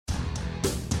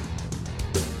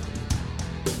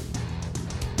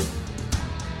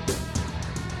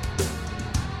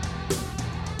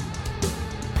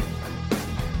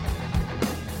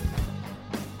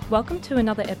Welcome to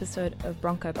another episode of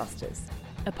Bronco Busters,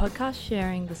 a podcast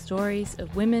sharing the stories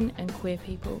of women and queer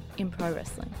people in pro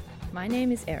wrestling. My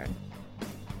name is Erin.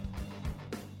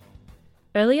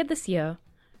 Earlier this year,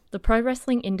 the pro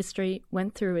wrestling industry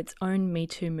went through its own Me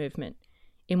Too movement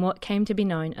in what came to be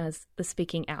known as the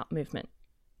Speaking Out movement.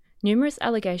 Numerous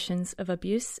allegations of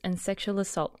abuse and sexual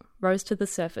assault rose to the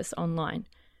surface online,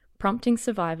 prompting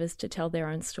survivors to tell their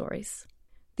own stories.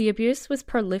 The abuse was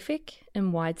prolific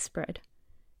and widespread,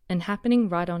 and happening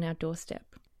right on our doorstep.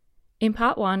 In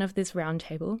part one of this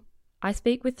roundtable, I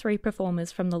speak with three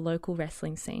performers from the local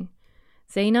wrestling scene,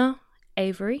 Zena,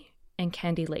 Avery, and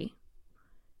Candy Lee.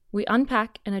 We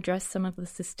unpack and address some of the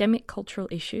systemic cultural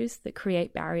issues that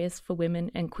create barriers for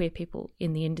women and queer people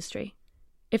in the industry.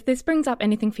 If this brings up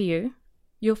anything for you,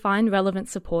 you'll find relevant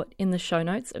support in the show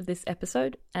notes of this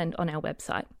episode and on our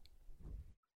website.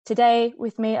 Today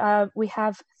with me, we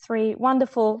have three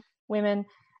wonderful women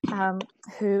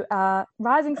who are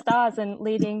rising stars and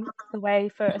leading the way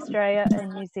for Australia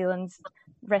and New Zealand's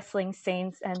wrestling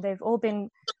scenes, and they've all been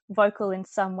vocal in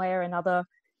some way or another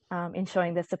in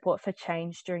showing their support for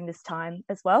change during this time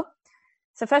as well.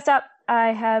 So first up, I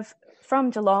have from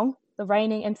Geelong, the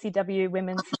reigning MCW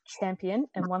Women's Champion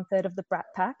and 1/3 of the Brat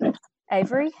Pack,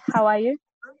 Avery. How are you?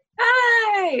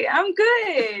 Hi, I'm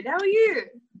good. How are you?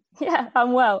 Yeah,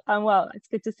 I'm well. It's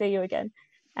good to see you again.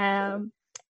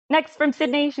 Next from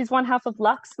Sydney, she's one half of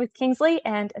Lux with Kingsley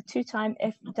and a 2-time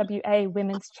FWA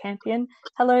Women's Champion.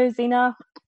 Hello, Zena.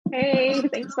 Hey,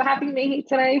 thanks for having me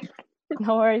today.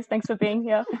 No worries, thanks for being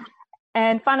here.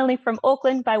 And finally from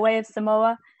Auckland, by way of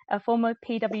Samoa, a former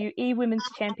PWE Women's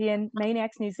Champion,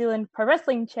 Maniacs New Zealand Pro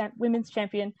Wrestling Women's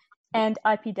Champion, and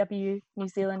IPW New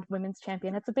Zealand Women's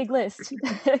Champion. That's a big list.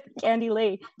 Candy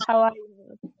Lee, how are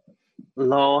you?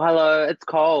 Hello, it's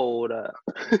cold.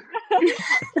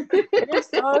 It is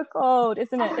so cold,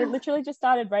 isn't it? It literally just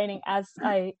started raining as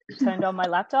I turned on my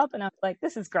laptop, and I was like,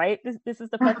 this is great. This is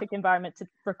the perfect environment to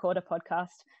record a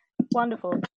podcast.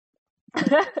 Wonderful.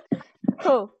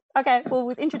 Cool. Okay, well,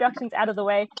 with introductions out of the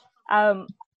way,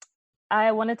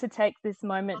 I wanted to take this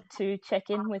moment to check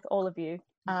in with all of you.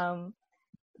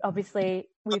 Obviously,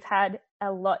 we've had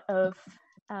a lot of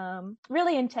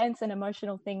really intense and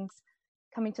emotional things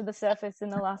coming to the surface in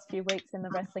the last few weeks in the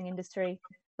wrestling industry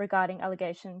regarding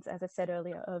allegations, as I said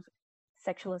earlier, of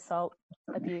sexual assault,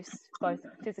 abuse, both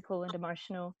physical and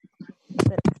emotional,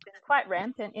 that's been quite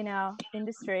rampant in our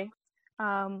industry.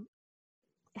 How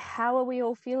are we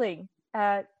all feeling?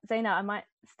 Zena, I might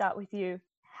start with you.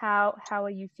 How are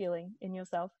you feeling in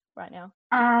yourself right now?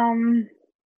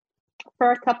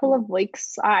 For a couple of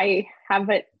weeks, I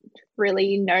haven't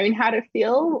really known how to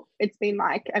feel. It's been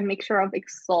like a mixture of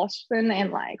exhaustion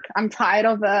and like I'm tired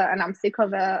of it and I'm sick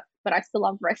of it, but I still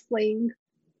love wrestling.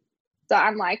 So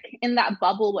I'm like in that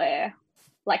bubble where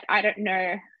like I don't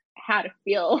know how to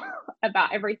feel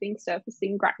about everything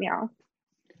surfacing right now.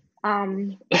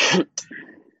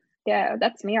 Yeah,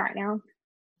 that's me right now.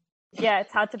 Yeah,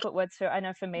 it's hard to put words to it. I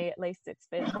know for me, at least, it's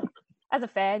been, as a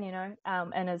fan, you know,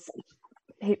 and as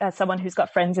someone who's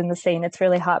got friends in the scene, it's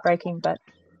really heartbreaking, but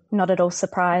not at all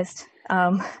surprised,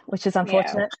 which is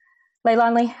unfortunate. Yeah.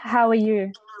 Leilani, how are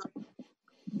you?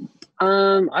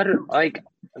 I don't like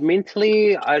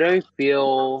mentally. I don't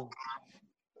feel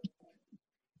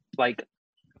like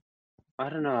I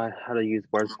don't know how to use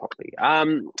words properly. I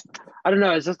don't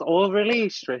know. It's just all really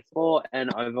stressful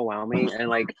and overwhelming, and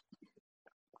like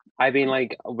I've been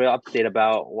like real upset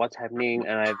about what's happening,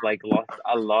 and I've like lost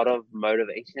a lot of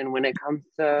motivation when it comes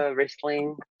to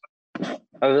wrestling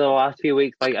over the last few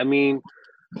weeks. Like, I mean,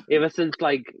 ever since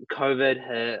like COVID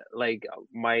hit, like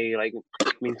my like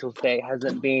mental state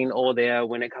hasn't been all there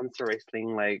when it comes to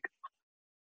wrestling. Like,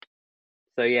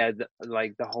 so yeah,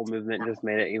 like the whole movement just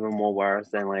made it even more worse,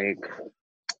 and like,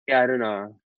 yeah, I don't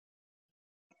know.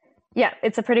 Yeah,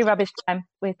 it's a pretty rubbish time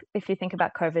if you think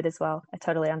about COVID as well. I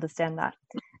totally understand that.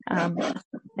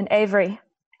 And Avery,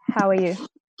 how are you?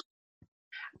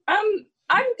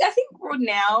 I think right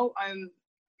now I'm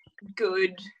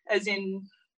good. As in,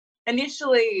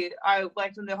 initially, I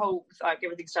like when the whole like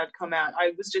everything started to come out,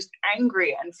 I was just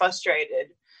angry and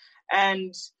frustrated,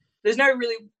 and there's no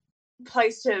really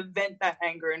place to vent that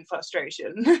anger and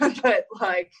frustration. But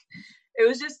like, it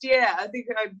was just I think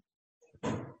I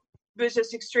was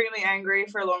just extremely angry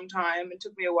for a long time. It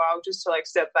took me a while just to like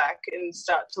step back and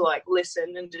start to like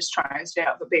listen and just try and stand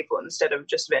up for people instead of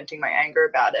just venting my anger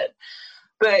about it.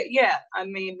 But yeah, I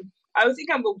mean, I would think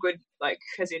I'm all good, like,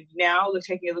 as in now, like,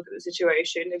 taking a look at the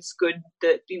situation, it's good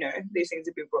that, you know, these things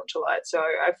have been brought to light. So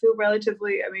I feel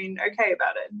relatively, okay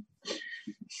about it.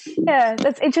 Yeah,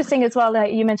 that's interesting as well.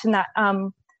 Like you mentioned that,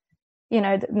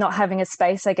 not having a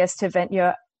space, I guess, to vent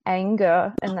your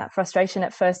anger and that frustration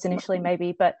at first initially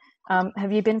maybe, but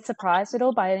have you been surprised at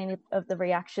all by any of the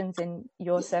reactions in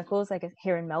your circles, I guess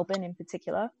here in Melbourne in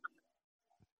particular?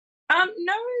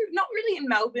 No, not really in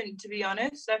Melbourne, to be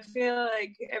honest. I feel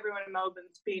like everyone in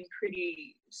Melbourne's been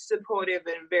pretty supportive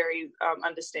and very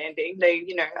understanding.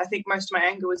 I think most of my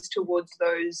anger was towards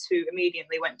those who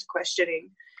immediately went to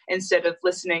questioning instead of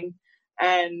listening.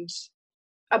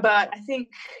 But I think,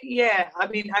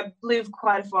 I've lived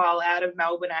quite a while out of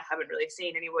Melbourne. I haven't really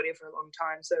seen anybody for a long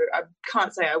time, so I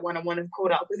can't say I want to have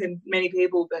caught up with many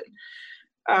people, but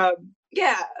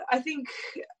I think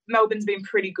Melbourne's been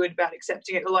pretty good about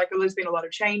accepting it. Like, there's been a lot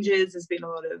of changes. There's been a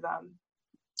lot of,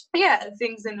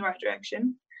 things in the right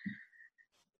direction.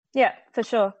 Yeah, for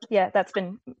sure. Yeah, that's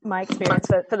been my experience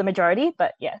for the majority.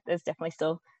 But yeah, there's definitely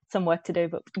still some work to do,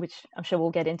 but which I'm sure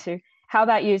we'll get into. How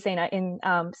about you, Zena, in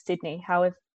Sydney? How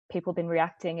have people been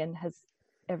reacting, and has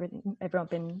everyone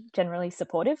been generally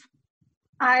supportive?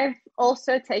 I've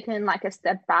also taken like a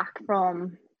step back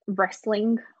from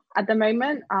wrestling at the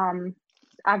moment.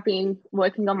 I've been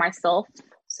working on myself,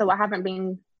 so I haven't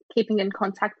been keeping in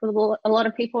contact with a lot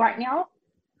of people right now.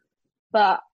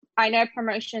 But I know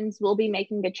promotions will be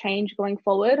making a change going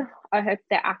forward. I hope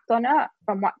they act on it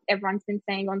from what everyone's been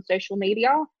saying on social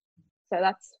media. So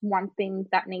that's one thing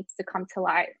that needs to come to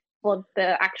light for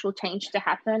the actual change to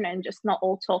happen, and just not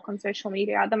all talk on social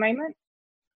media at the moment.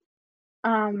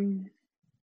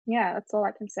 Yeah, that's all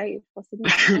I can say.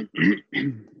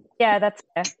 Yeah,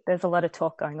 there's a lot of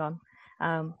talk going on.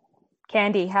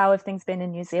 Candy, how have things been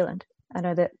in New Zealand?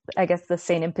 I guess the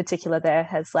scene in particular there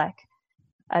has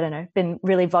been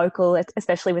really vocal,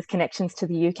 especially with connections to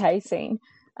the UK scene.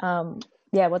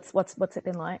 What's it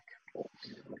been like?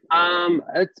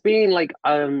 It's been like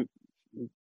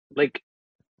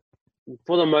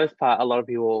for the most part, a lot of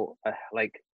people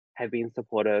have been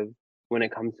supportive when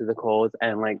it comes to the cause,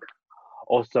 and like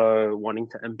also wanting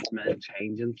to implement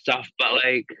change and stuff. But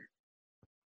like,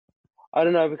 I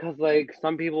don't know, because like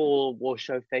some people will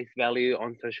show face value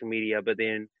on social media, but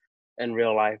then in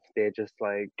real life they're just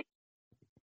like,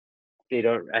 they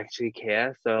don't actually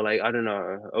care. So like, I don't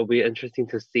know, it'll be interesting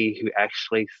to see who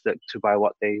actually stick to by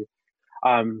what they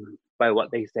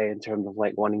say in terms of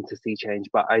like wanting to see change.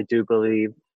 But I do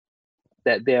believe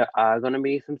that there are going to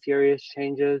be some serious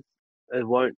changes. It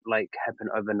won't like happen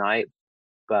overnight,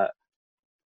 but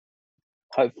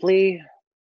hopefully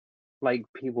like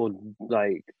people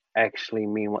like actually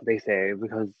mean what they say,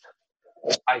 because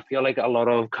I feel like a lot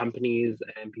of companies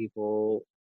and people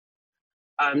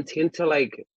tend to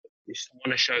like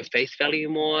want to show face value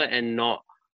more, and not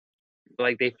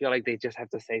like, they feel like they just have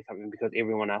to say something because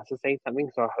everyone else is saying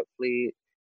something. So hopefully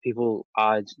people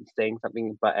are saying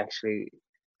something but actually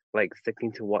like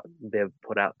sticking to what they've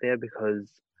put out there, because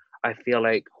I feel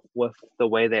like with the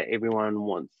way that everyone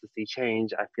wants to see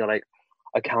change, I feel like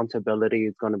accountability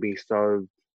is going to be so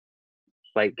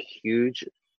like huge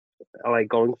like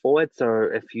going forward. So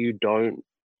if you don't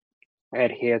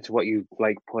adhere to what you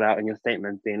like put out in your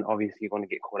statements, then obviously you're going to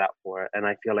get caught out for it. And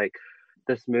I feel like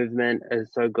this movement is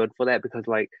so good for that, because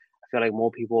like I feel like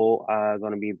more people are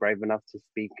going to be brave enough to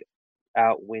speak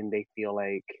out when they feel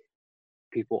like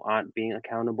people aren't being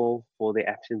accountable for their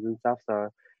actions and stuff. So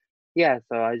yeah,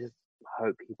 so I just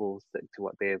hope people stick to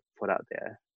what they've put out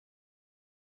there.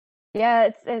 Yeah,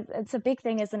 it's a big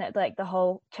thing, isn't it? Like the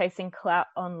whole chasing clout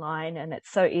online, and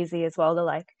it's so easy as well to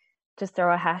like just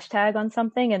throw a hashtag on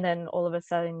something, and then all of a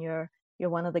sudden you're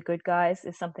one of the good guys,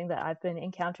 is something that I've been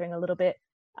encountering a little bit.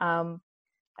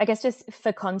 I guess just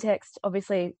for context,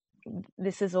 obviously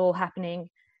this is all happening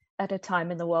at a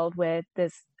time in the world where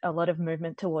there's a lot of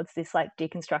movement towards this like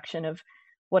deconstruction of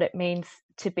what it means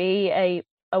to be a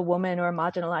woman or a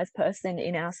marginalized person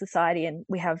in our society. And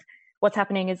we have what's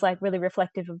happening is like really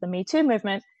reflective of the Me Too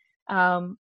movement.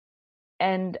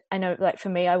 And I know, like for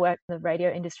me, I work in the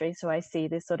radio industry, so I see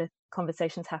this sort of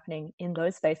conversations happening in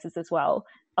those spaces as well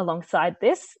alongside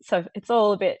this. So it's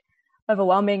all a bit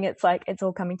overwhelming. It's like it's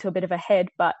all coming to a bit of a head.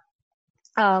 But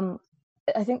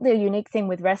I think the unique thing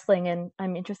with wrestling, and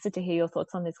I'm interested to hear your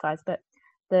thoughts on this, guys, but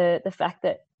the fact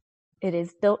that it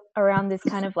is built around this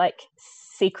kind of like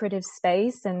secretive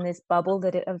space and this bubble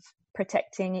of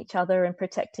protecting each other and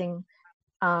protecting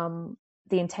the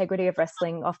integrity of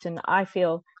wrestling, often I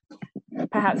feel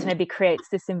perhaps maybe creates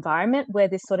this environment where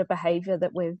this sort of behavior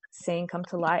that we're seeing come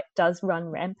to light does run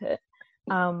rampant.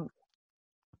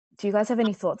 Do you guys have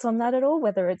any thoughts on that at all?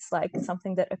 Whether it's like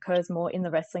something that occurs more in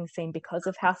the wrestling scene because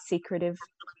of how secretive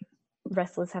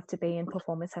wrestlers have to be and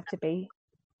performers have to be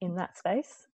in that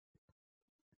space?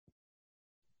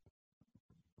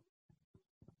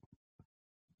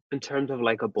 In terms of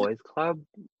like a boys' club?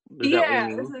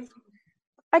 Yeah,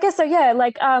 I guess so, yeah.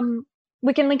 Like,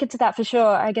 we can link it to that for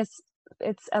sure. I guess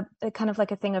it's a kind of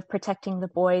like a thing of protecting the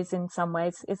boys in some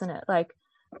ways, isn't it? Like,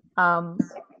 I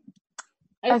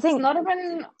It's think not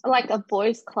even like a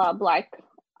boys' club. Like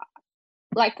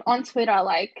on Twitter,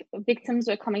 like victims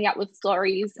were coming out with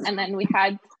stories, and then we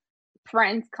had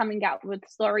friends coming out with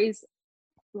stories,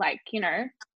 like, you know,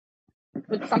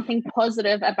 with something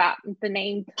positive about the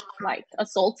named like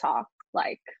assaulter.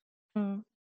 Like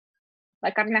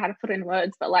I don't know how to put it in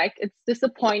words, but like it's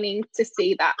disappointing to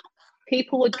see that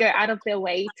people would go out of their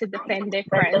way to defend their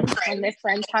friends when their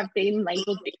friends have been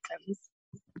labeled victims.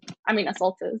 I mean,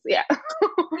 assaulters, yeah.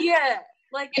 Yeah,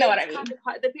 like, you know what I mean. Kind of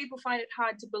hard, that people find it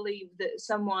hard to believe that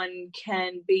someone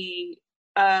can be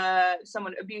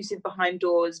someone abusive behind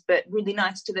doors but really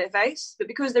nice to their face, but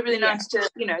because they're really nice to,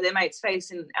 you know, their mate's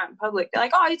face and out in public, they're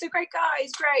like, oh, he's a great guy,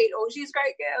 he's great, or she's a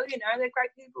great girl, you know, they're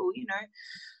great people, you know,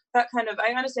 that kind of,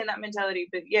 I understand that mentality,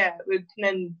 but yeah, and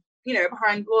then, you know,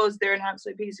 behind doors they're an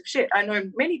absolute piece of shit. I know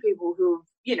many people who,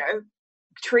 you know,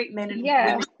 treat men and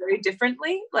women very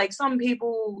differently. Like, some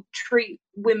people treat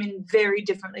women very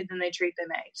differently than they treat their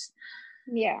mates.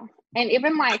 Yeah. And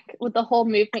even like with the whole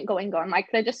movement going on, like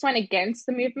they just went against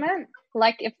the movement.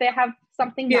 Like if they have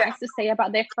something nice to say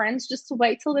about their friends, just to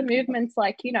wait till the movement's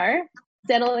like, you know,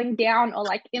 settling down, or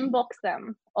like inbox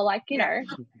them, or like, you know,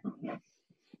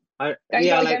 don't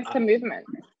go against the movement.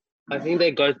 I think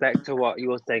that goes back to what you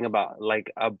were saying about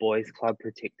like a boys' club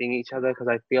protecting each other, because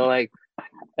I feel like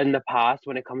in the past,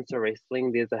 when it comes to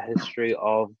wrestling, there's a history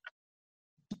of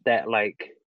that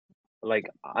like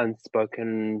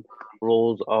unspoken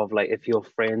rules of like, if you're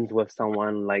friends with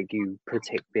someone, like you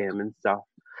protect them and stuff.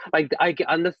 Like I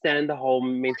understand the whole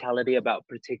mentality about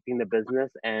protecting the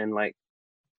business and like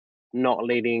not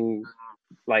letting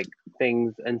like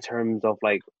things in terms of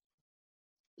like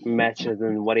matches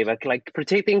and whatever, like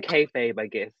protecting kayfabe, I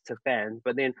guess, to fans.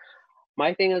 But then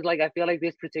my thing is, like, I feel like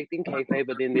there's protecting kayfabe,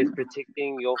 but then there's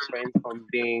protecting your friends from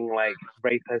being like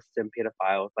rapists and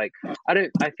pedophiles. Like,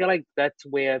 I feel like that's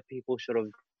where people should have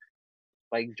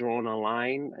like drawn a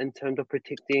line in terms of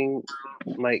protecting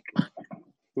like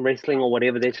wrestling or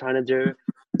whatever they're trying to do.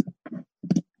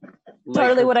 Like,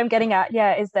 totally what I'm getting at,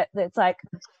 yeah, is that it's like,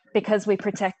 because we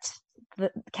protect the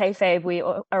kayfabe, we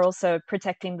are also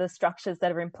protecting the structures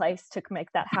that are in place to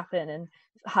make that happen, and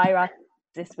hierarchy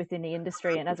exists within the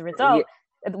industry. And as a result,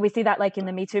 we see that like in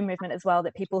the Me Too movement as well,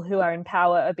 that people who are in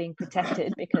power are being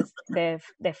protected because their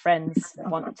friends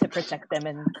want to protect them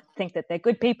and think that they're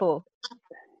good people.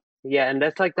 Yeah, and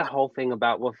that's like the whole thing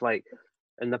about with like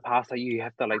in the past, like you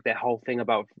have to like that whole thing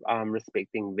about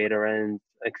respecting veterans,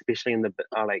 especially in the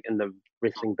like in the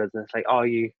wrestling business. Like, oh,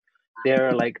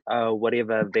 they're like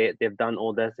whatever vet, they've done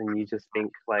all this, and you just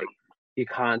think like you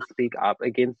can't speak up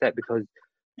against that because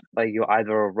like you're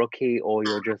either a rookie or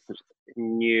you're just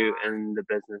new in the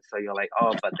business. So you're like,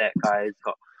 oh, but that guy's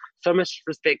got so much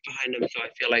respect behind him. So I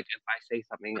feel like if I say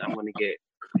something, I'm gonna get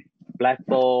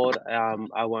blackballed.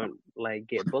 I won't like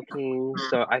get booking.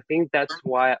 So I think that's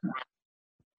why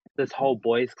this whole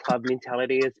boys club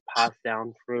mentality is passed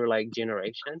down through like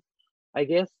generation, I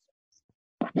guess.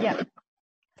 Yeah,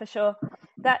 for sure.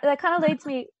 That kind of leads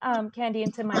me, Candy,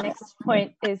 into my next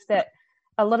point, is that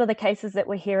a lot of the cases that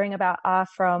we're hearing about are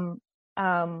from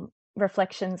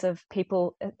reflections of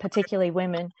people, particularly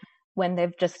women, when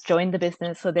they've just joined the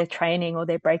business or they're training or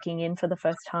they're breaking in for the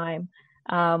first time.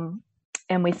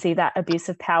 And we see that abuse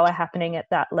of power happening at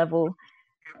that level.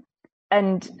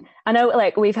 And I know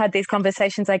like we've had these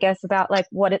conversations, I guess, about like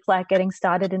what it's like getting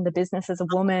started in the business as a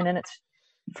woman. And it's,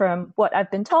 from what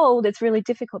I've been told, it's really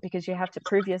difficult because you have to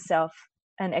prove yourself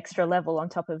an extra level on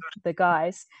top of the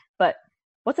guys. But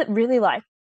what's it really like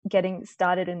getting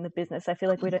started in the business? I feel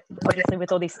like obviously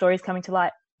with all these stories coming to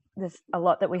light, there's a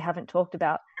lot that we haven't talked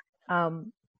about.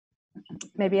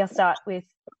 Maybe I'll start with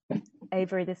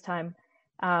Avery this time.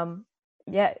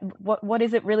 What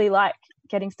is it really like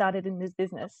getting started in this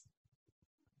business?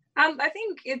 I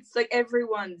think it's like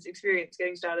everyone's experience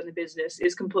getting started in the business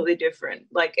is completely different.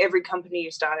 Like every company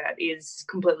you start at is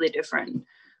completely different.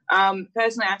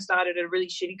 Personally, I started at a really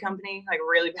shitty company, like a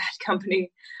really bad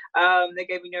company. They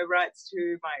gave me no rights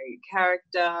to my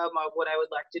character, what I would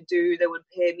like to do. They would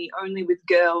pair me only with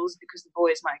girls because the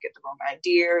boys might get the wrong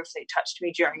idea if they touched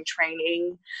me during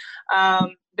training.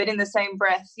 But in the same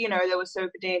breath, you know, they were so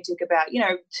pedantic about, you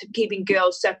know, keeping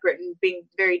girls separate and being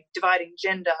very dividing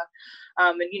gender.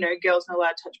 And, you know, girls not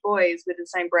allowed to touch boys, but in the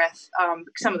same breath,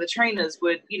 some of the trainers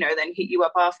would, you know, then hit you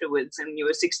up afterwards and you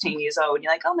were 16 years old and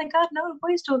you're like, oh my God, no, a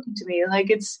boy's talking to me. Like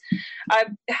I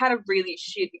had a really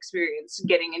shit experience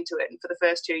getting into it. And for the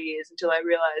first 2 years until I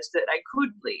realized that I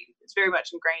could leave, it's very much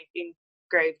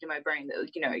engraved in my brain that,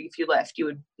 you know, if you left, you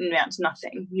would amount to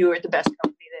nothing. You were at the best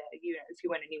company there. You know, if you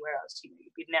went anywhere else,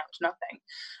 you'd amount to nothing.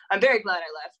 I'm very glad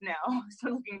I left now, so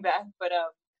looking back. But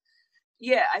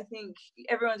yeah, I think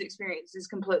everyone's experience is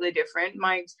completely different.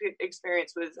 My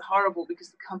experience was horrible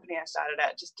because the company I started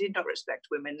at just did not respect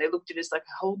women. They looked at us like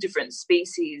a whole different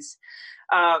species.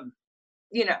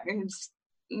 You know,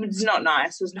 it's not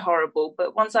nice. It was horrible.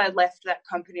 But once I left that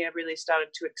company, I really started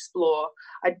to explore.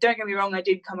 Don't get me wrong, I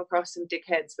did come across some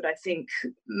dickheads, but I think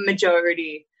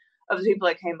majority of the people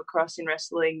I came across in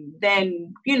wrestling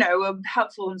then, you know, were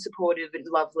helpful and supportive and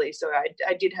lovely. So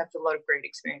I did have a lot of great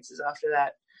experiences after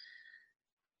that.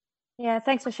 Yeah,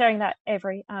 thanks for sharing that,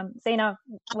 Avery. Zena,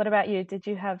 what about you? Did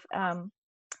you have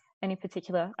any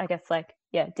particular, I guess, like,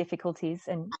 difficulties?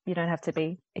 And you don't have to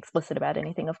be explicit about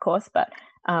anything, of course, but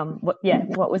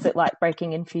what was it like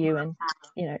breaking in for you? And,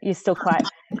 you know, you're still quite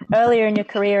earlier in your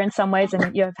career in some ways,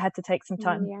 and you've had to take some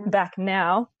time back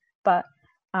now, but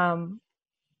how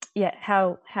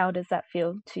does that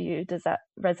feel to you? Does that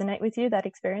resonate with you, that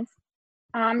experience?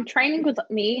 Training with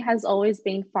me has always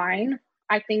been fine.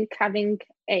 I think having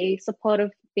a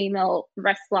supportive female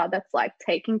wrestler that's like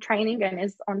taking training and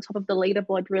is on top of the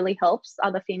leaderboard really helps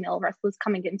other female wrestlers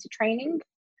coming into training.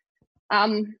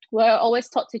 We're always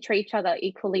taught to treat each other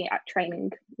equally at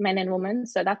training, men and women,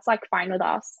 so that's like fine with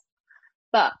us.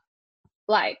 But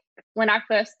like when I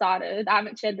first started, I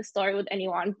haven't shared the story with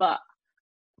anyone, but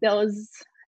there was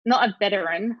not a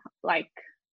veteran, like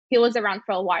he was around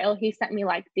for a while. He sent me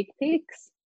like dick pics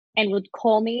and would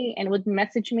call me and would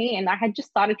message me, and I had just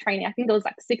started training. I think it was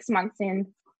like 6 months in.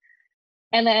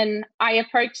 And then I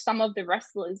approached some of the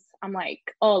wrestlers. I'm like,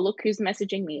 oh, look who's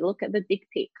messaging me. Look at the dick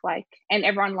pic. Like, and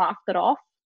everyone laughed it off,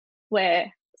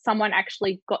 where someone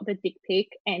actually got the dick pic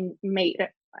and made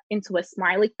it into a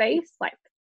smiley face, like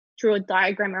drew a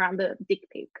diagram around the dick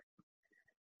pic.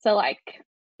 So like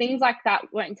things like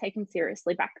that weren't taken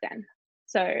seriously back then.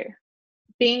 So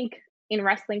being in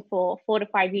wrestling for 4 to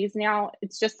 5 years now,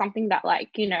 it's just something that, like,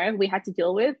 you know, we had to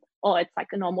deal with, or it's like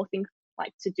a normal thing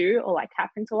like to do or like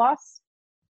happen to us.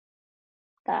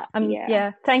 But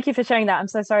thank you for sharing that. I'm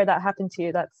so sorry that happened to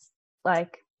you. That's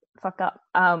like fucked up.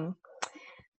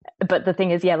 But the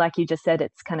thing is, like you just said,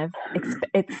 it's kind of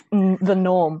it's the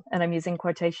norm, and I'm using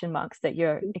quotation marks, that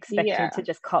you're expected to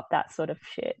just cop that sort of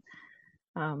shit.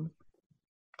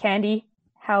 Candy,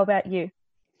 how about you?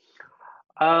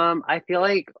 I feel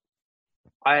like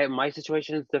my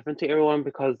situation is different to everyone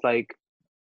because like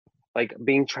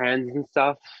being trans and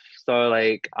stuff. So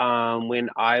like when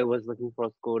I was looking for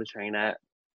a school to train at,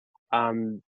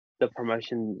 the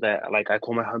promotion that like I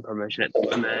call my home promotion at the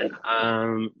moment,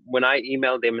 when I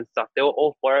emailed them and stuff, they were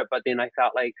all for it, but then I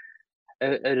felt like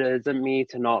it isn't me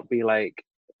to not be like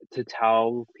to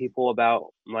tell people about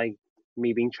like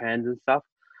me being trans and stuff.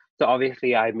 So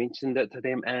obviously I mentioned it to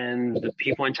them, and the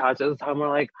people in charge at the time were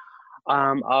like,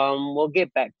 we'll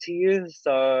get back to you.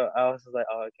 So I was just like,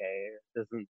 oh, okay,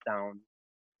 doesn't sound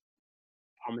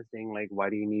promising. Like, why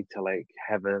do you need to like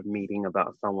have a meeting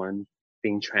about someone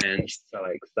being trans to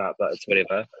like start? But it's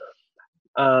whatever.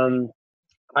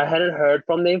 I hadn't heard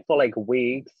from them for like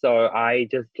weeks, so I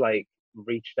just like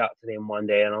reached out to them one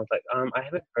day and I was like, I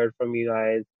haven't heard from you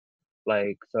guys.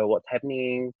 Like, so what's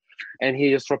happening? And he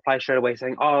just replied straight away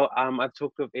saying, oh, I've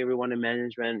talked with everyone in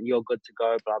management, you're good to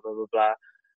go, blah blah blah blah.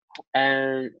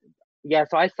 And yeah,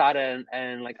 so I started,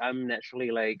 and like I'm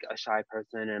naturally like a shy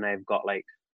person, and I've got like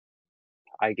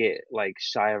I get like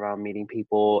shy around meeting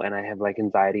people, and I have like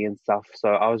anxiety and stuff. So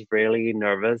I was really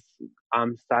nervous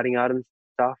starting out and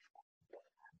stuff.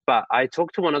 But I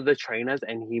talked to one of the trainers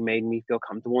and he made me feel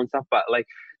comfortable and stuff. But like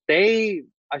they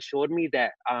assured me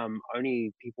that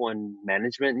only people in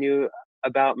management knew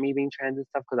about me being trans and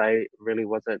stuff, because I really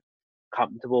wasn't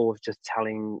comfortable with just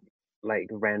telling like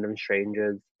random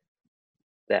strangers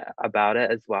that about it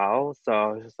as well. So I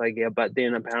was just like, yeah. But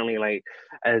then apparently, like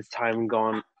as time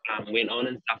went on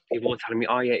and stuff, people were telling me,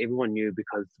 oh yeah, everyone knew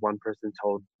because one person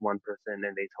told one person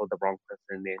and they told the wrong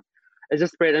person. Then it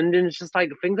just spread, and then it's just like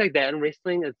things like that in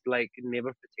wrestling. It's like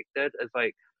never protected. It's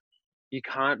like you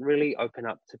can't really open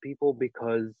up to people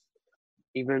because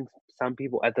even some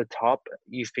people at the top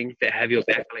you think that have your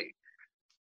back, like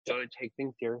don't take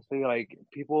things seriously. Like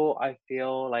people, I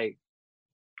feel like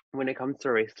when it comes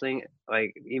to wrestling,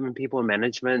 like even people in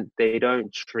management, they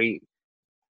don't treat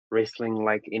wrestling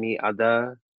like any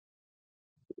other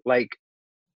like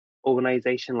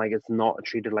organization. Like it's not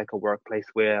treated like a workplace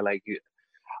where like you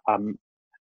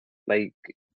like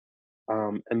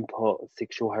input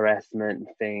sexual harassment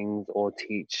things or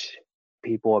teach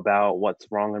people about what's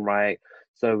wrong and right.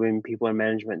 So when people in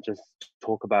management just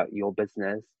talk about your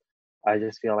business, I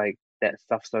just feel like that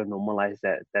stuff so normalized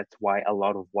that that's why a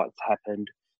lot of what's happened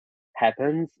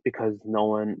happens, because no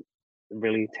one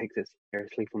really takes it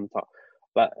seriously from the top.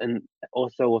 But and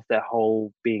also with that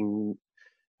whole being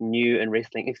new in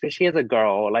wrestling, especially as a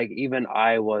girl, like even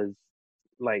I was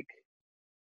like,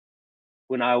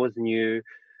 when I was new,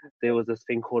 there was this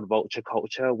thing called vulture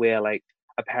culture where like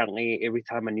apparently every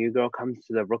time a new girl comes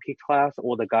to the rookie class,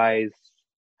 all the guys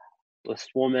were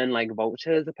swarming like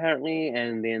vultures apparently,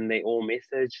 and then they all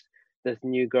message this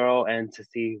new girl and to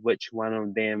see which one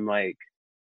of them like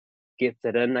gets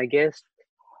it in, I guess.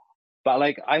 But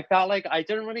like I felt like I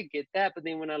didn't really get that, but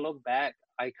then when I look back,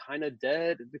 I kind of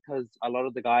did, because a lot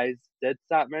of the guys did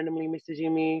start randomly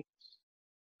messaging me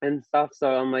and stuff.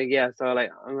 So I'm like, yeah. So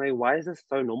like, I'm like, why is this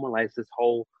so normalized? This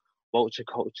whole vulture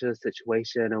culture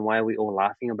situation, and why are we all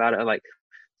laughing about it? Like,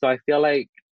 so I feel like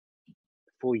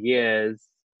for years,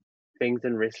 things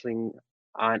in wrestling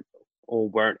aren't or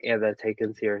weren't ever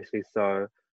taken seriously. So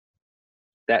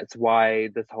that's why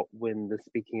this whole, when the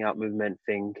speaking out movement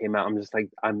thing came out,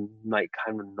 I'm like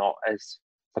kind of not as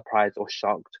surprised or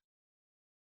shocked,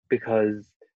 because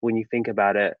when you think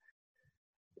about it,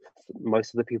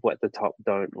 most of the people at the top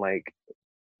don't like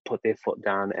put their foot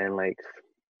down and like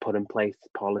put in place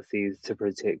policies to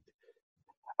protect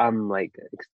like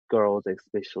girls,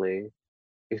 especially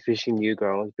new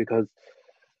girls, because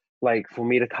like for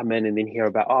me to come in and then hear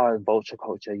about vulture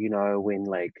culture, you know, when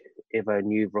like if a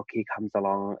new rookie comes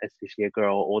along, especially a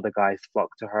girl, all the guys flock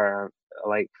to her.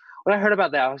 Like when I heard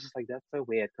about that, I was just like, that's so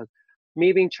weird, because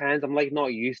me being trans, I'm like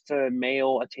not used to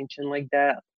male attention like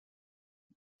that.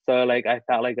 So like I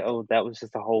felt like, oh, that was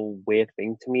just a whole weird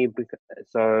thing to me.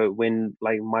 So when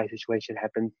like my situation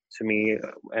happened to me,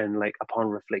 and like upon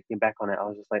reflecting back on it, I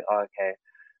was just like, oh, okay,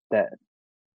 that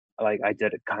like I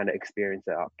did kind of experience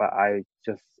it, but I'm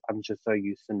just so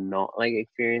used to not like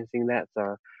experiencing that.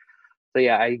 So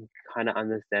yeah, I kind of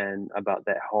understand about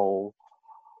that whole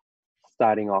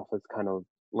starting off as kind of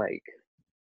like,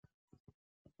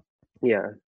 yeah,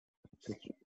 just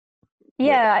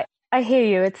Yeah, I hear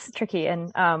you. It's tricky,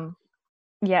 and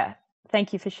yeah,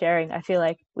 thank you for sharing. I feel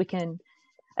like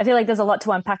there's a lot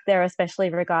to unpack there, especially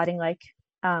regarding like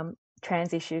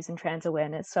trans issues and trans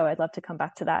awareness. So I'd love to come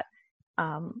back to that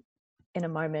in a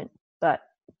moment. But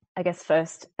I guess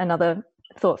first, another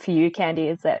thought for you, Candy,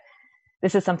 is that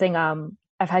this is something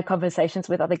I've had conversations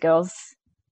with other girls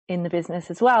in the business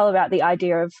as well about the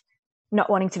idea of not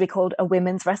wanting to be called a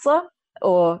women's wrestler,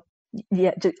 or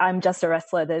yeah, I'm just a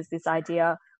wrestler. There's this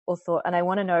idea or thought, and I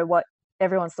want to know what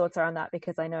everyone's thoughts are on that,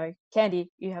 because I know,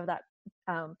 Candy, you have that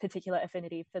particular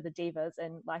affinity for the divas,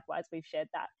 and likewise we've shared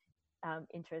that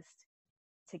interest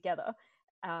together.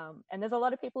 And there's a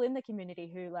lot of people in the community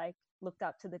who like looked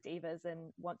up to the divas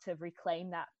and want to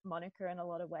reclaim that moniker in a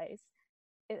lot of ways.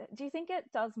 Do you think it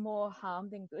does more harm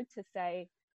than good to say,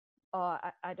 oh,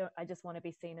 I just want to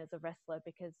be seen as a wrestler?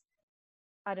 Because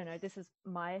I don't know, this is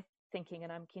my thinking,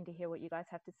 and I'm keen to hear what you guys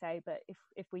have to say. But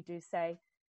if we do say,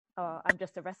 oh, I'm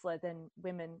just a wrestler, then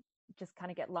women just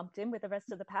kind of get lumped in with the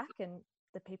rest of the pack, and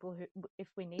the people who, if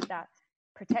we need that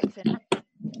protection,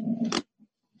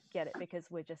 get it, because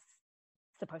we're just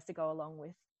supposed to go along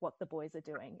with what the boys are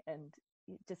doing and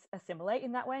just assimilate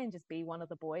in that way and just be one of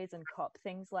the boys and cop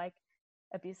things like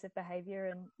abusive behavior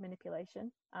and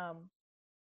manipulation.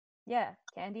 Yeah,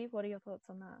 Candy, what are your thoughts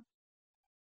on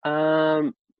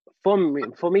that?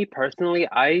 For me personally,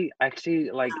 I actually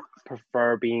like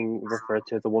prefer being referred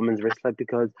to as a woman's wrestler,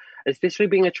 because especially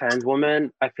being a trans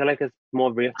woman, I feel like it's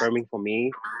more reaffirming for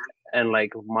me and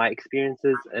like my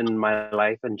experiences in my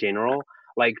life in general.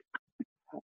 Like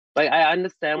I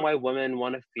understand why women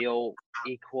want to feel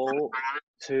equal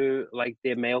to like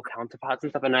their male counterparts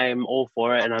and stuff, and I am all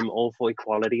for it, and I'm all for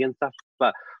equality and stuff.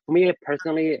 But for me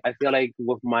personally, I feel like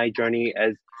with my journey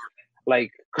as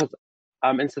like, because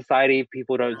in society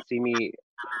people don't see me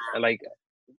like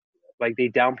they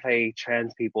downplay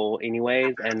trans people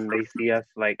anyways, and they see us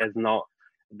like as not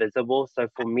visible. So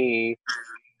for me,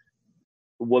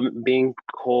 woman being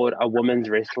called a woman's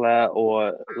wrestler,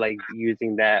 or like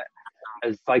using that,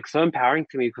 is like so empowering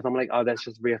to me, because I'm like, oh, that's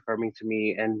just reaffirming to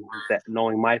me, and that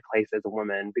knowing my place as a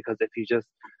woman. Because if you just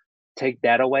take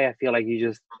that away, I feel like you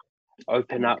just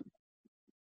open up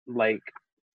like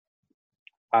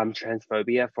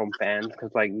transphobia from fans, because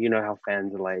like you know how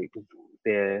fans are like,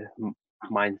 their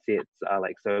mindsets are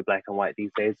like so black and white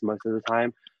these days most of the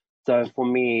time. So for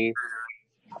me,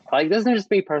 like this isn't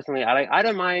just me personally, I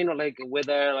don't mind like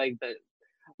whether like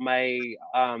my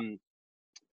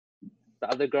the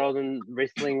other girls in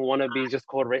wrestling want to be just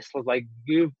called wrestlers, like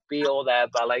you be all that,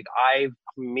 but like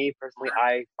me personally,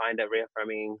 I find it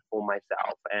reaffirming for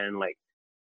myself, and like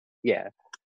yeah.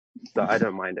 so I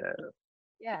don't mind it.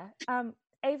 Yeah.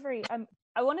 Avery,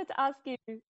 I wanted to ask you,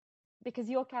 because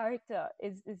your character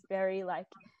is very like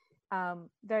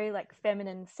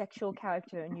feminine, sexual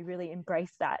character, and you really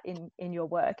embrace that in your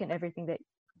work and everything that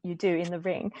you do in the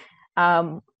ring.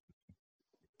 And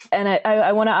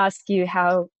I want to ask you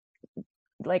how,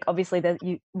 like, obviously that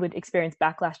you would experience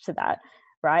backlash to that,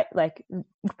 right? Like,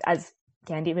 as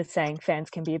Candy was saying,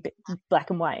 fans can be a bit black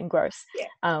and white and gross.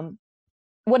 Yeah.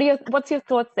 What's your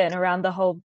thoughts then around the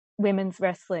whole women's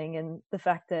wrestling and the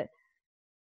fact that,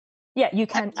 yeah, you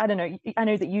can, I don't know, I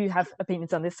know that you have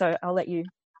opinions on this, so I'll let you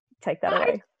take that away.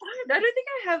 I don't think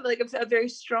I have like a very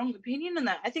strong opinion on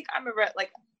that. I think I'm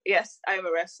yes, I am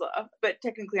a wrestler, but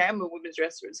technically I am a women's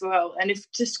wrestler as well. And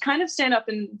if to kind of stand up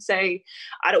and say,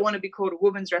 I don't want to be called a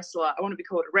women's wrestler, I want to be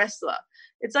called a wrestler.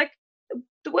 It's like,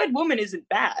 the word woman isn't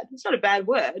bad. It's not a bad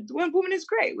word. The word woman is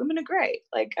great. Women are great.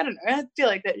 Like, I don't know. I feel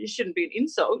like that it shouldn't be an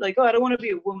insult. Like, oh, I don't want to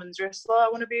be a woman's wrestler. I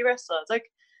want to be a wrestler. It's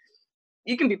like,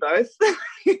 you can be both.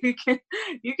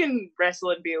 you can wrestle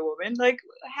and be a woman. Like,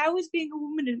 how is being a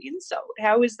woman an insult?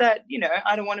 How is that,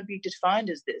 I don't want to be defined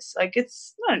as this. Like,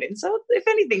 it's not an insult. If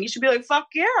anything, you should be like, fuck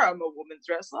yeah, I'm a woman's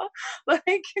wrestler.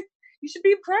 Like, you should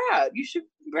be proud. You should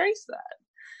embrace that.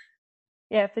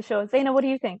 Yeah, for sure. Zena, what do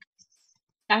you think?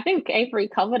 I think Avery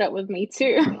covered it with me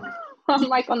too. I'm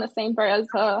like on the same boat as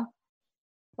her.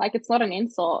 Like, it's not an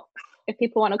insult. If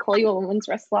people want to call you a women's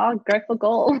wrestler, go for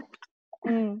gold.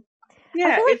 Yeah,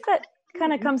 I feel like that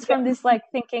kind of comes from this like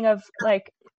thinking of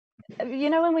like,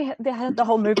 when we had the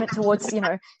whole movement towards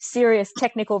serious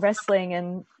technical wrestling,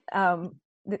 and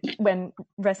when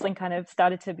wrestling kind of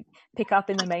started to pick up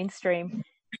in the mainstream,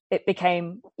 it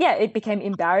became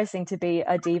embarrassing to be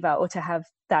a diva or to have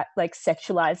that like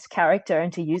sexualized character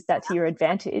and to use that to your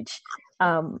advantage,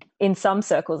 in some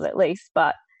circles at least.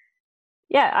 But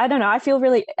yeah, I don't know. I feel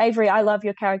really, Avery, I love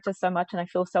your character so much, and I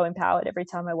feel so empowered every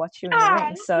time I watch you in the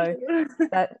ring. So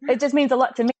that it just means a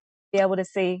lot to me to be able to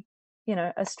see,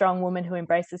 a strong woman who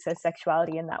embraces her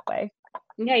sexuality in that way.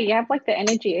 Yeah, you have like the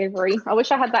energy, Avery. I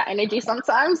wish I had that energy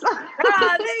sometimes.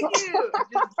 Thank you.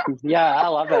 Yeah, I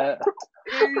love it.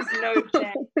 There's no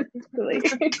chance.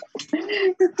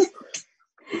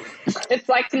 It's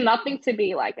like nothing to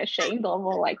be like ashamed of,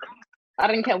 or like, I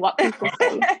don't care what people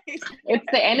say. It's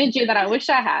the energy that I wish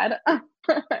I had.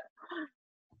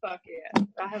 Fuck yeah.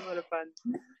 I have a lot of fun.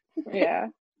 Yeah.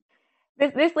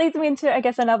 This leads me into, I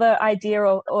guess, another idea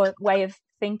or way of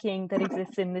thinking that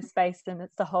exists in this space, and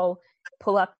it's the whole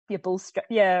pull up your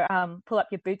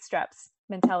bootstraps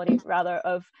mentality, rather,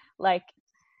 of like,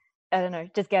 I don't know,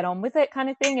 just get on with it kind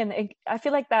of thing. And I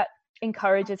feel like that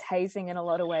encourages hazing in a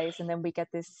lot of ways, and then we get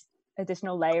this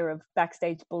additional layer of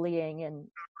backstage bullying and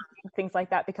things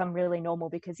like that become really normal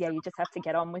because you just have to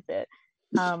get on with it.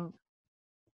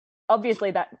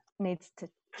 Obviously that needs to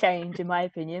change, in my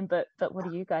opinion, but what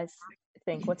do you guys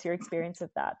think? What's your experience of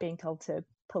that, being told to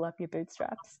pull up your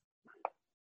bootstraps?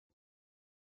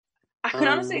 I can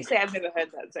honestly say I've never heard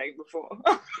that saying before.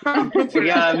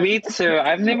 Yeah, me too.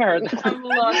 I've never heard that. I'm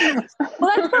lost.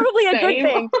 Well, that's probably a good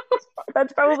thing.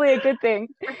 That's probably a good thing.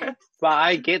 But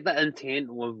I get the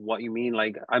intent with what you mean.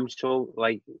 Like, I'm sure,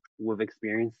 like, we've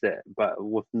experienced it, but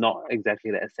with not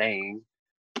exactly that saying.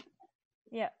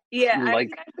 Yeah, like,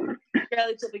 I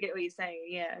relatively get what you're saying.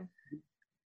 Yeah.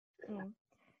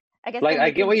 I guess, like,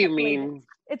 I get what you mean.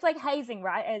 It's like hazing,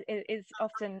 right? It is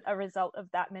often a result of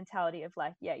that mentality of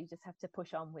like, you just have to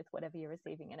push on with whatever you're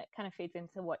receiving, and it kind of feeds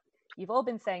into what you've all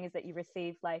been saying, is that you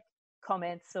receive like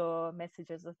comments or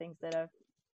messages or things that are,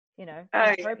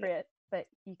 inappropriate, but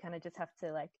you kind of just have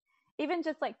to, like, even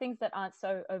just like things that aren't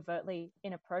so overtly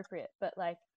inappropriate, but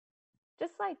like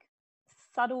just like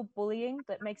subtle bullying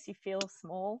that makes you feel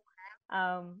small,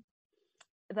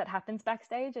 that happens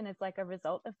backstage, and it's like a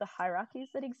result of the hierarchies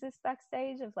that exist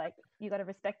backstage of like, you got to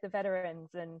respect the veterans,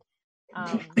 and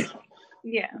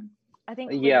yeah, I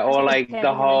think or like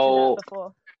the whole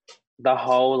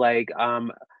like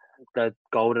the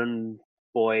golden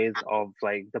boys of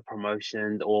like the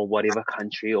promotions or whatever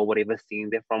country or whatever scene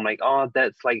they're from, like, oh,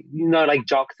 that's like, like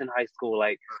jocks in high school,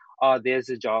 like, oh, there's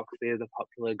the jocks, there's the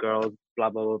popular girls, blah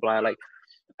blah blah blah. Like,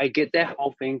 I get that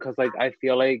whole thing, because like I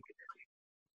feel like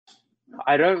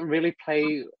I don't really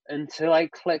play into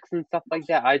like cliques and stuff like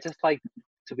that. I just like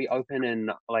to be open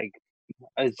and like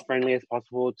as friendly as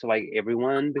possible to like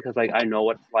everyone, because like I know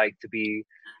what it's like to be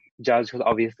judged,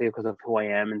 because of who I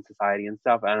am in society and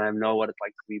stuff, and I know what it's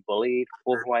like to be bullied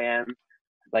for who I am,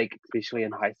 like especially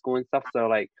in high school and stuff. So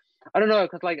like I don't know,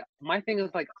 because like my thing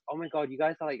is like, oh my god, you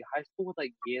guys are like high school was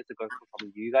like years ago for some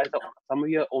of you. You guys are some of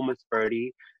you are almost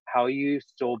 30. How are you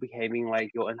still behaving like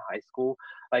you're in high school?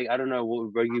 Like I don't know,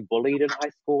 were you bullied in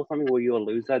high school or something? Were you a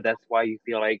loser? That's why you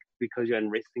feel like because you're in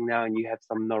wrestling now and you have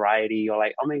some notoriety, you're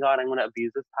like, oh my god, I'm gonna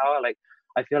abuse this power. Like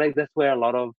I feel like that's where a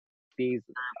lot of these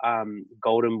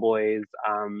golden boys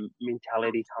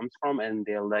mentality comes from, and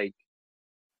they're like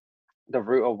the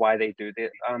root of why they do the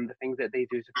things that they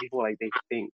do to people. Like they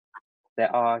think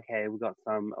that, oh, okay, we got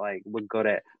some like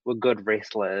we're good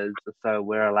wrestlers, so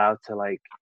we're allowed to like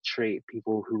treat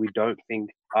people who we don't think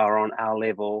are on our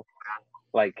level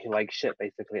like shit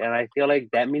basically. And I feel like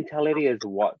that mentality is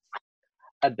what's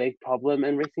a big problem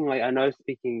in wrestling. Like I know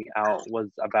Speaking Out was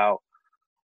about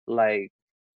like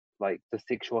the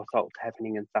sexual assaults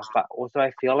happening and stuff, but also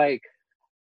I feel like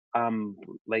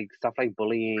stuff like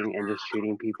bullying and just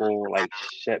treating people like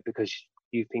shit because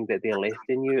you think that they're less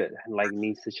than you and like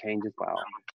needs to change as well.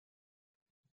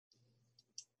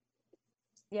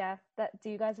 Yeah, do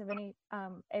you guys have any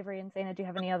Avery and Zena, do you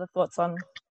have any other thoughts on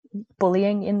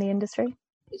bullying in the industry?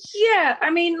 Yeah, I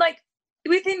mean, like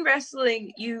within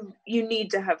wrestling, you need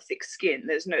to have thick skin.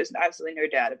 There's absolutely no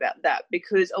doubt about that,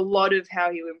 because a lot of how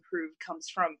you improve comes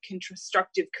from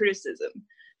constructive criticism.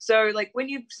 So like when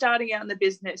you're starting out in the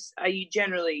business, you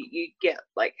get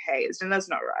like hazed, and that's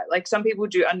not right. Like some people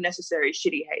do unnecessary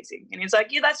shitty hazing, and it's like,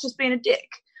 yeah, that's just being a dick.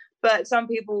 But some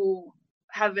people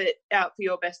have it out for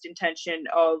your best intention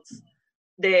of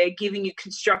they're giving you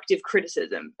constructive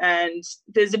criticism. And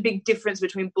there's a big difference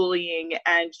between bullying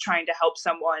and trying to help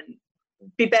someone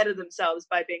be better themselves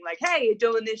by being like, hey, you're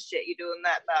doing this shit, you're doing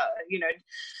that,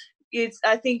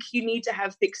 I think you need to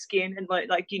have thick skin, and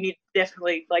like you need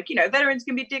definitely, like, veterans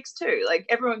can be dicks too. Like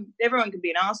everyone can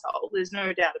be an asshole. There's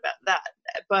no doubt about that.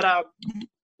 But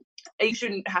you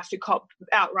shouldn't have to cop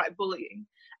outright bullying.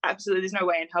 Absolutely, there's no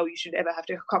way in hell you should ever have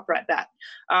to cop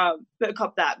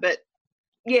that. But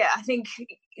yeah, I think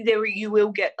you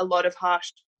will get a lot of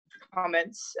harsh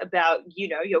comments about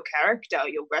your character,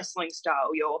 your wrestling style,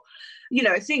 your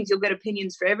things. You'll get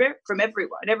opinions from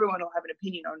everyone. Everyone will have an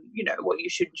opinion on what you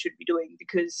should be doing,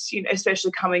 because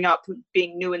especially coming up,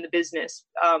 being new in the business,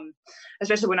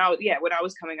 especially when I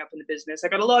was coming up in the business, I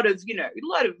got a lot of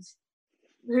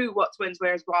who, what's, when's,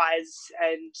 where's, why's,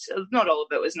 and not all of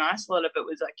it was nice. A lot of it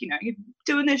was like, you're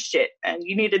doing this shit, and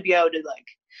you need to be able to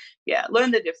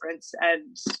learn the difference,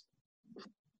 and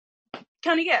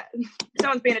kind of, if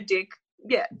someone's being a dick,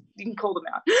 you can call them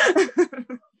out.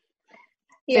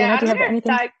 Yeah, I don't know if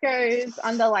that goes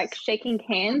under like shaking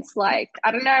hands. Like,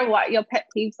 I don't know what your pet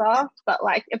peeves are, but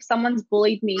like if someone's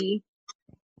bullied me,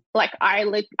 like I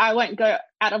won't go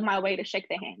out of my way to shake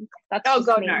their hand. That's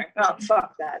me. No. Oh,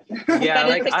 fuck that. Yeah,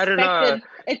 like I don't know.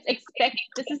 It's expected.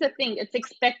 This is the thing. It's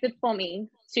expected for me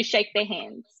to shake their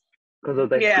hands. Because of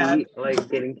the heat, like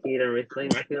getting heat and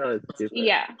wrestling. I feel it's stupid.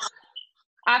 Yeah.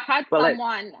 I've had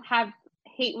someone have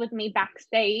heat with me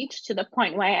backstage to the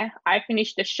point where I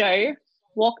finished the show,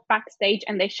 walked backstage,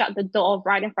 and they shut the door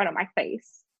right in front of my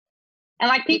face. And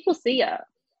like people see it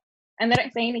and they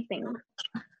don't say anything.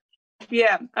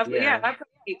 Yeah, I've got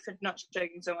heat for not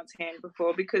shaking someone's hand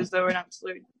before because they were an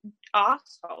absolute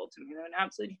asshole to me. They're an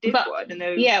absolute dickwad.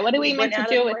 And what are we meant to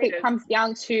do if it comes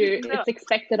down to it's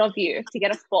expected of you to get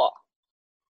a spot?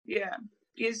 Yeah.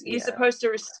 You're supposed to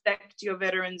respect your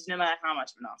veterans no matter how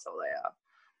much of an asshole they are.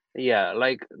 Yeah,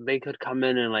 like they could come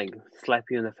in and like slap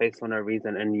you in the face for no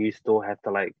reason, and you still have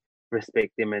to like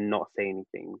respect them and not say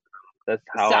anything. That's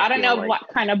how. So I don't know what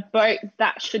kind of boat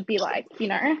that should be like,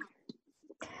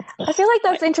 I feel like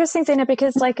that's interesting, Zena,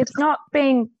 because like it's not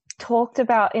being talked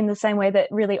about in the same way that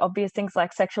really obvious things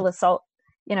like sexual assault.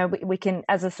 We can,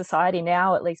 as a society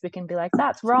now, at least we can be like,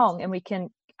 that's wrong, and we can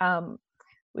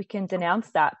denounce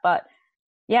that. But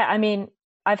yeah, I mean,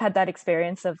 I've had that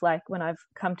experience of like when I've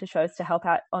come to shows to help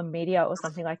out on media or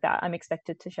something like that, I'm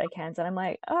expected to shake hands, and I'm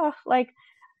like, oh, like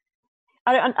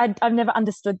I've never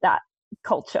understood that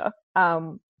culture.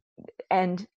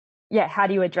 And yeah, how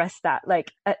do you address that?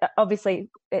 Like, obviously,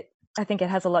 I think it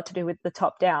has a lot to do with the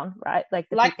top down, right? Like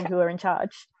the people who are in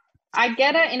charge. I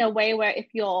get it in a way where if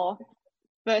you're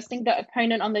versing the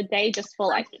opponent on the day just for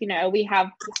like,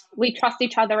 we trust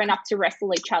each other enough to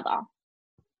wrestle each other.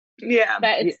 Yeah.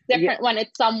 But it's different when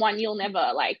it's someone you'll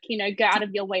never like, go out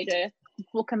of your way to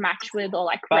book a match with or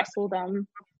like wrestle them.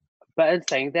 But in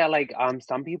saying that, like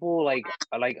some people like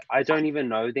I don't even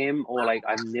know them, or like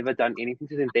I've never done anything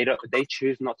to them. They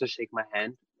choose not to shake my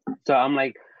hand. So I'm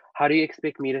like, how do you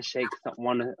expect me to shake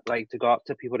someone, like to go up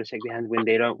to people to shake their hands when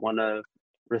they don't want to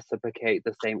reciprocate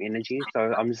the same energy?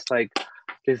 So I'm just like,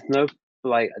 there's no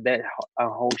like that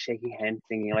whole shaking hand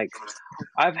thingy. Like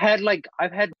I've had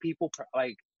people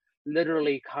like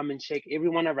literally come and shake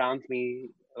everyone around me,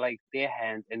 like their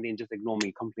hands, and then just ignore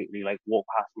me completely, like walk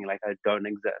past me like I don't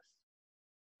exist.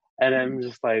 And I'm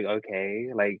just like,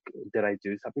 okay, like, did I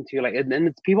do something to you? Like, and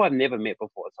it's people I've never met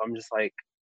before, so I'm just like,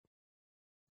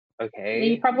 okay.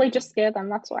 You probably just scared them,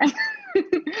 that's why.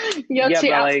 You're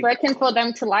too outspoken for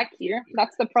them to like you.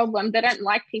 That's the problem. They don't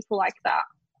like people like that.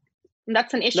 And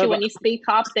that's an issue. When you speak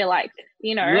up, they're like,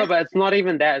 you know. No, but it's not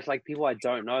even that. It's like people I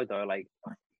don't know though. Like,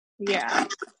 yeah.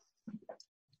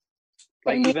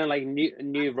 Like even like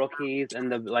new rookies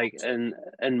and the like in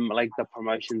like the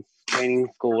promotions training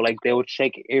school, like they would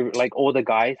shake like all the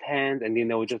guys' hands and then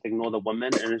they would just ignore the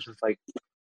women, and it's just like,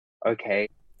 okay.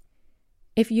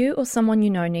 If you or someone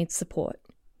you know needs support,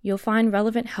 you'll find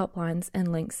relevant helplines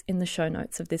and links in the show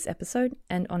notes of this episode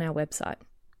and on our website.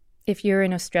 If you're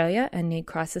in Australia and need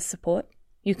crisis support,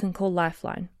 you can call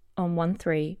Lifeline on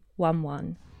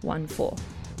 131114.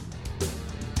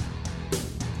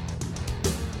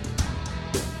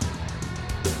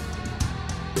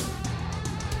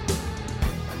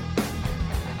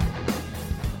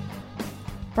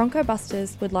 Bronco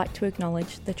Busters would like to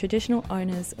acknowledge the traditional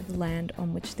owners of the land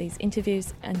on which these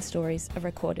interviews and stories are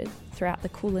recorded throughout the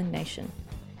Kulin Nation.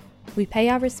 We pay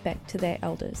our respect to their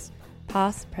elders,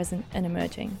 past, present and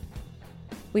emerging.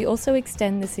 We also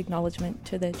extend this acknowledgement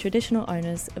to the traditional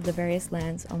owners of the various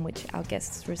lands on which our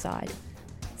guests reside.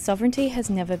 Sovereignty has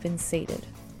never been ceded.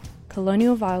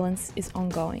 Colonial violence is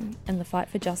ongoing, and the fight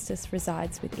for justice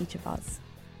resides with each of us.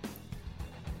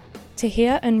 To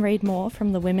hear and read more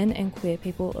from the women and queer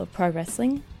people of pro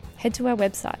wrestling, head to our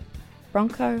website,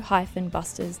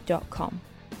 bronco-busters.com,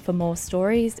 for more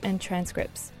stories and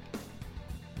transcripts.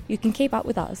 You can keep up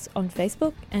with us on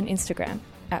Facebook and Instagram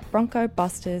at Bronco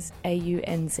Busters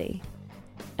AUNZ.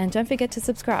 And don't forget to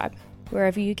subscribe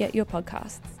wherever you get your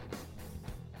podcasts.